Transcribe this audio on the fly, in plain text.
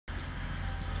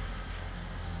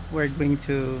we're going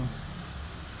to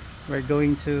we're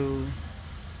going to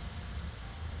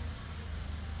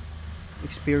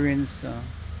experience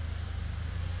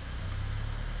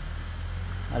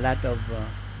a lot of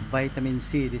vitamin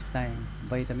C this time.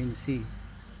 Vitamin C.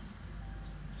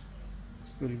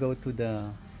 We'll go to the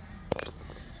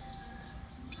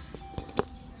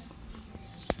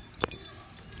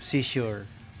seashores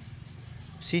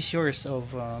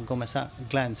of Gumasa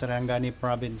Glan Sarangani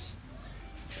province.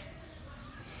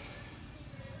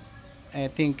 I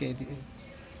think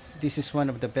this is one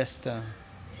of the best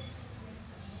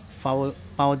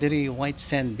powdery white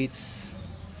sand beaches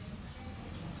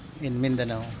in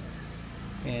Mindanao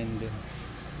and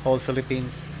whole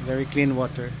Philippines. Very clean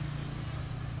water,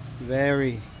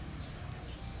 very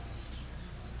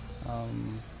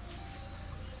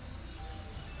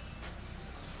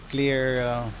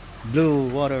clear blue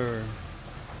water,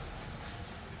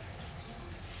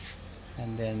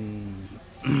 and then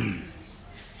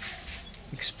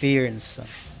experience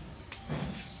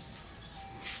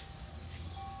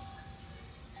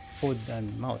food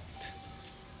and mouth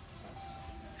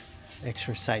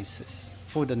exercises.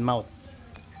 Food and mouth.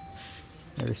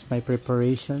 There's my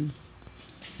preparation.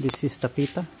 This is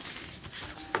tapita.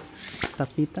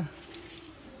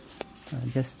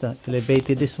 Just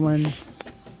elevated this one.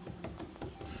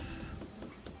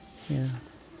 Yeah,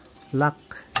 lock.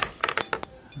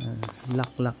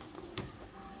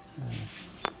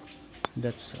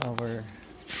 That's our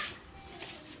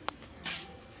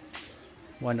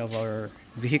one of our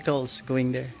vehicles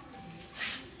going there.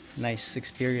 Nice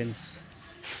experience.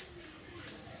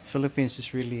 Philippines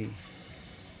is really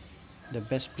the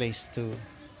best place to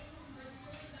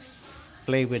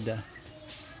play with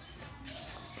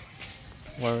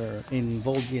or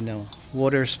involved in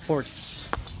water sports.